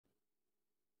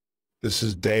This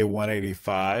is day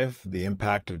 185, the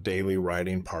impact of daily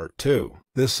writing, part 2.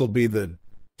 This will be the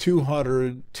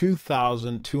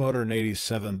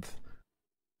 2,287th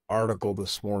article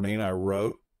this morning I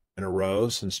wrote in a row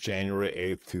since January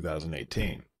 8th,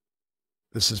 2018.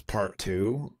 This is part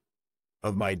 2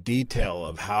 of my detail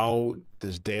of how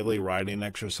this daily writing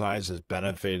exercise has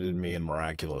benefited me in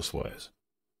miraculous ways.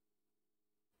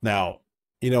 Now,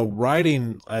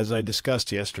 writing, as I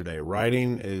discussed yesterday,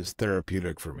 writing is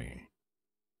therapeutic for me.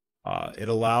 It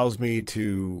allows me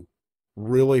to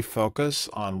really focus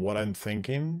on what I'm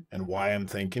thinking and why I'm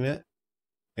thinking it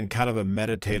in kind of a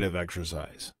meditative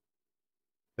exercise.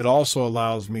 It also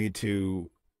allows me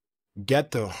to get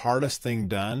the hardest thing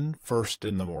done first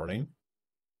in the morning.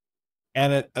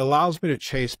 And it allows me to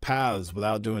chase paths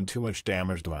without doing too much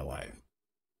damage to my life.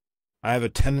 I have a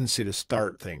tendency to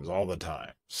start things all the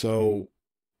time. So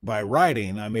by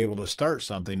writing, I'm able to start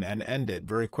something and end it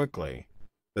very quickly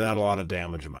without a lot of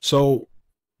damage. So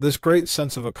this great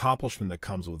sense of accomplishment that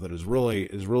comes with it has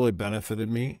really benefited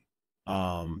me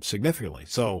significantly.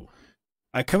 So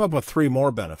I come up with 3 more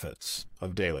benefits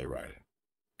of daily writing.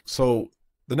 So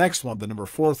the next one, the number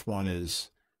 4th one,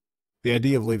 is the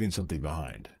idea of leaving something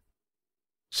behind.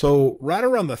 So right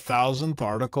around the 1,000th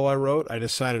article I wrote, I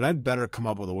decided I'd better come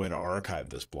up with a way to archive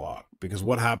this blog, because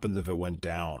what happens if it went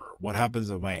down, or what happens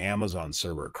if my Amazon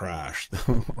server crashed,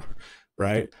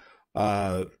 right?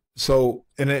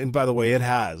 And by the way, it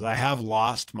has. I have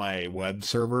lost my web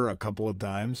server a couple of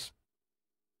times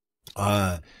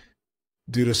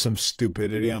due to some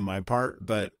stupidity on my part,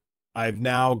 but I've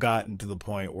now gotten to the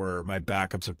point where my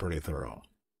backups are pretty thorough.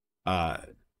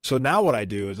 So now what I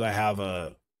do is I have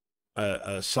a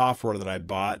software that I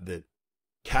bought that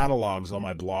catalogs all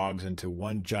my blogs into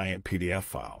one giant PDF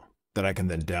file that I can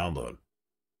then download.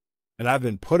 And I've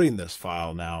been putting this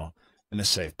file now in a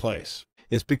safe place.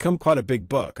 It's become quite a big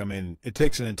book. I mean, it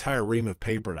takes an entire ream of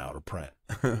paper now to print.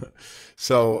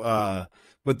 So,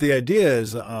 but the idea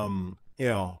is, I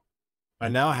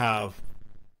now have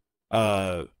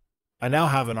an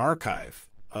archive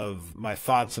of my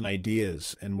thoughts and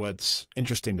ideas and what's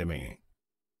interesting to me.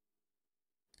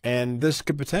 And this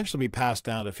could potentially be passed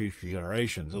down to future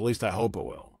generations. At least I hope it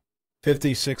will.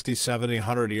 50, 60, 70,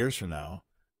 100 years from now,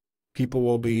 people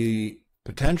will be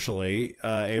potentially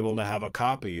able to have a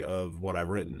copy of what I've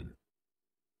written,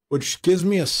 which gives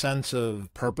me a sense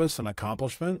of purpose and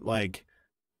accomplishment. Like,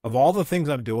 of all the things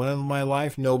I'm doing in my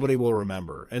life, nobody will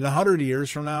remember. In 100 years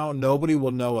from now, nobody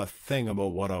will know a thing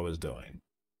about what I was doing.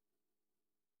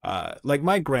 Like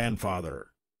my grandfather,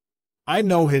 I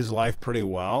know his life pretty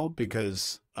well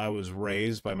because I was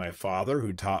raised by my father,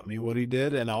 who taught me what he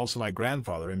did, and also my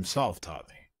grandfather himself taught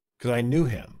me because I knew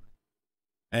him.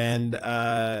 And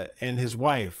his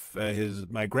wife,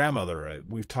 my grandmother,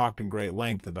 we've talked in great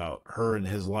length about her and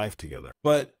his life together.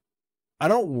 But I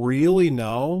don't really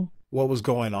know what was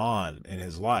going on in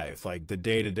his life, like the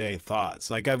day-to-day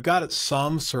thoughts. Like, I've got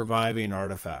some surviving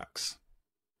artifacts,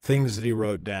 things that he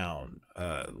wrote down,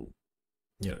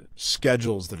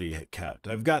 schedules that he had kept.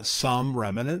 I've got some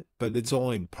remnant, but it's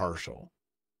only partial.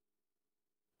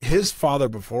 His father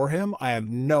before him, I have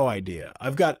no idea.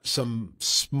 I've got some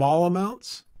small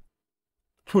amounts,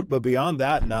 but beyond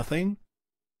that, nothing.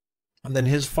 And then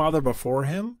his father before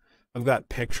him, I've got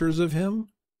pictures of him,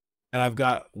 and I've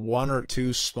got 1 or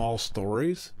 2 small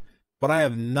stories, but I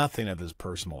have nothing of his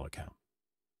personal account.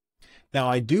 Now,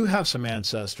 I do have some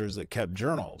ancestors that kept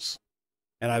journals,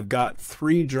 and I've got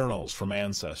 3 journals from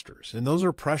ancestors, and those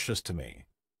are precious to me.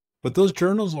 But those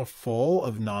journals are full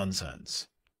of nonsense.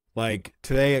 Like,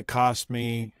 today it cost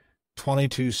me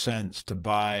 22 cents to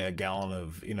buy a gallon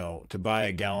of,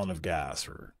 gas,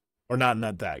 or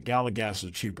not that. Gallon of gas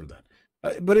is cheaper then.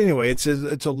 But anyway, it's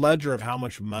a ledger of how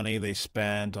much money they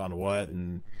spent on what,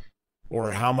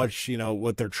 or how much,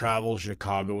 what their travel to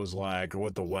Chicago was like, or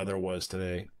what the weather was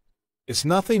today. It's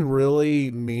nothing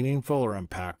really meaningful or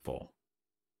impactful.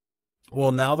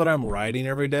 Well, now that I'm writing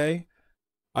every day,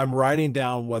 I'm writing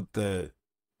down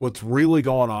what's really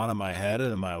going on in my head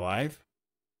and in my life.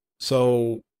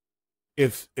 So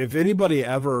if anybody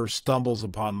ever stumbles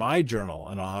upon my journal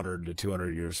in 100 to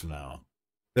 200 years from now,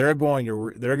 they're going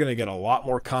to get a lot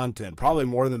more content, probably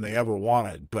more than they ever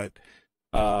wanted. But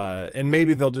and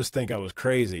maybe they'll just think I was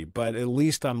crazy, but at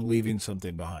least I'm leaving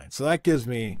something behind. So that gives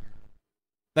me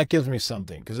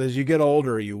something, because as you get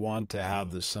older, you want to have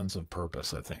this sense of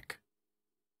purpose, I think.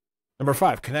 Number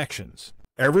 5, connections.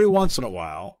 Every once in a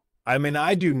while, I mean,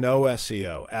 I do no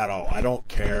SEO at all. I don't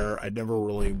care. I never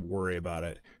really worry about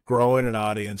it. Growing an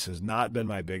audience has not been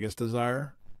my biggest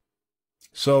desire.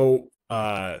 So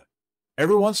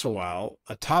every once in a while,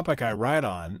 a topic I write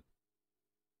on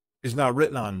is not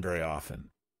written on very often.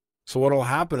 So what will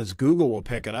happen is Google will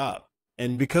pick it up.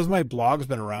 And because my blog's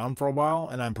been around for a while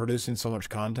and I'm producing so much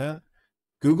content,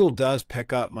 Google does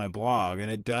pick up my blog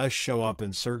and it does show up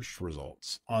in search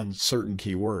results on certain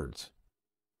keywords.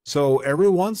 So every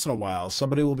once in a while,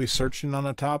 somebody will be searching on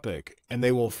a topic and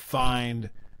they will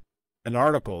find an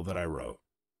article that I wrote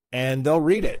and they'll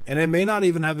read it. And it may not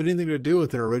even have anything to do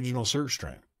with their original search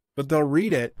string, but they'll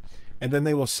read it and then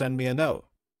they will send me a note.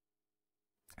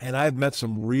 And I've met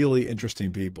some really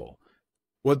interesting people.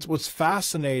 What's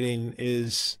fascinating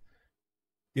is,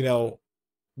 you know,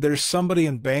 there's somebody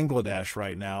in Bangladesh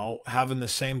right now having the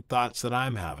same thoughts that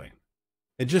I'm having.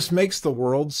 It just makes the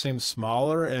world seem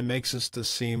smaller and makes us to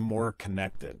seem more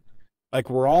connected.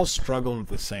 Like we're all struggling with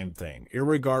the same thing,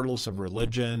 irregardless of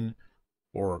religion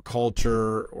or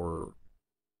culture or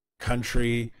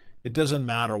country. It doesn't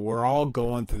matter. We're all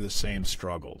going through the same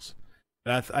struggles.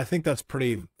 And I think that's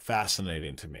pretty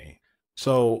fascinating to me.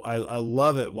 So I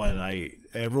love it when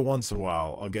every once in a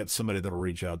while, I'll get somebody that'll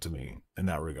reach out to me in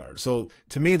that regard. So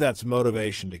to me, that's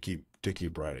motivation to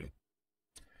keep writing.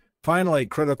 Finally,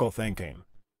 critical thinking.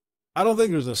 I don't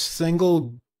think there's a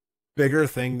single bigger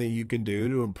thing that you can do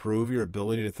to improve your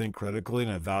ability to think critically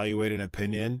and evaluate an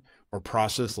opinion or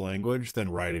process language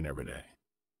than writing every day.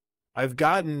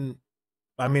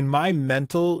 My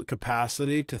mental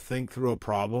capacity to think through a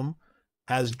problem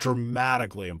has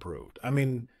dramatically improved. I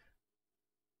mean,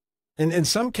 in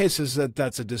some cases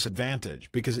that's a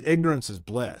disadvantage because ignorance is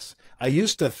bliss. I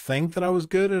used to think that I was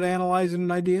good at analyzing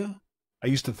an idea. I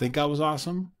used to think I was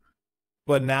awesome,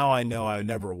 but now I know I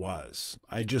never was.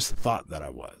 I just thought that I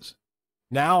was.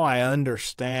 Now I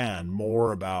understand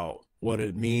more about what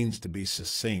it means to be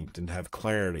succinct and have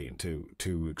clarity and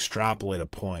to extrapolate a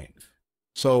point.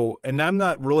 So, and I'm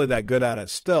not really that good at it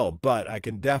still, but I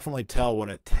can definitely tell what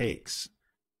it takes.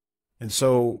 And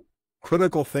so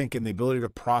critical thinking, the ability to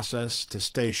process, to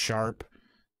stay sharp.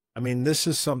 I mean, this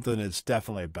is something that's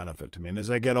definitely a benefit to me. And as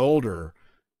I get older,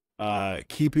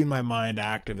 keeping my mind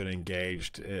active and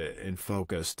engaged and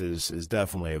focused is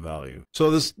definitely a value.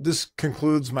 So this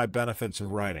concludes my benefits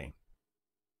of writing.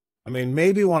 I mean,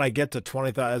 maybe when I get to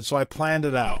 20,000, so I planned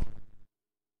it out.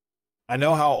 I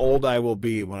know how old I will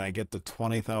be when I get to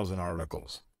 20,000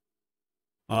 articles.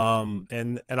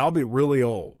 And I'll be really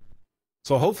old.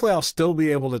 So hopefully I'll still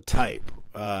be able to type.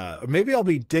 Or maybe I'll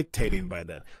be dictating by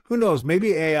then. Who knows?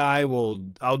 Maybe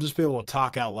I'll just be able to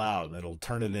talk out loud and it'll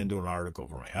turn it into an article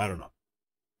for me. I don't know.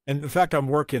 And in fact, I'm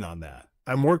working on that.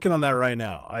 I'm working on that right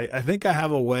now. I think I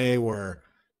have a way where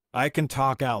I can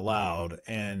talk out loud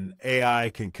and AI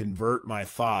can convert my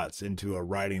thoughts into a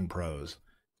writing prose.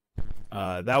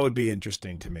 That would be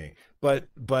interesting to me. But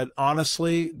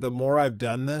honestly, the more I've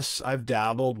done this, I've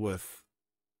dabbled with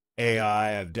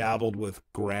AI, I've dabbled with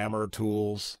grammar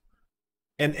tools,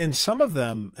 and some of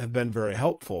them have been very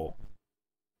helpful.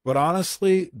 But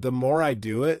honestly, the more I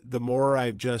do it, the more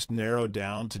I've just narrowed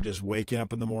down to just waking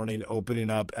up in the morning, opening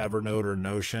up Evernote or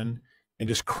Notion, and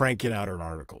just cranking out an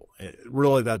article.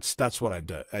 Really, that's what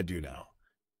I do now.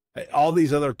 All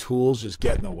these other tools just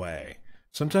get in the way.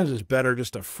 Sometimes it's better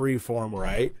just to free form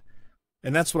write,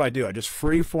 and that's what I do. I just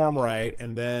free form write,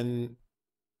 and then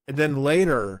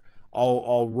later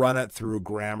I'll run it through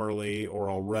Grammarly or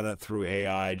I'll run it through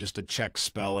AI just to check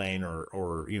spelling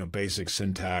or basic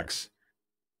syntax.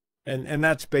 And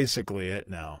that's basically it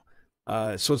now.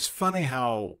 So it's funny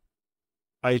how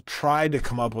I tried to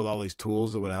come up with all these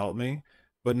tools that would help me,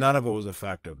 but none of it was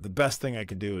effective. The best thing I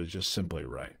could do is just simply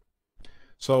write.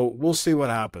 So we'll see what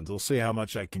happens. We'll see how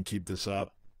much I can keep this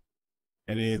up.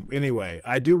 And anyway,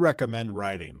 I do recommend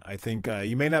writing. I think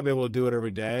you may not be able to do it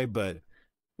every day, but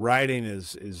writing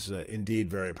is indeed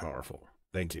very powerful.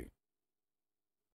 Thank you.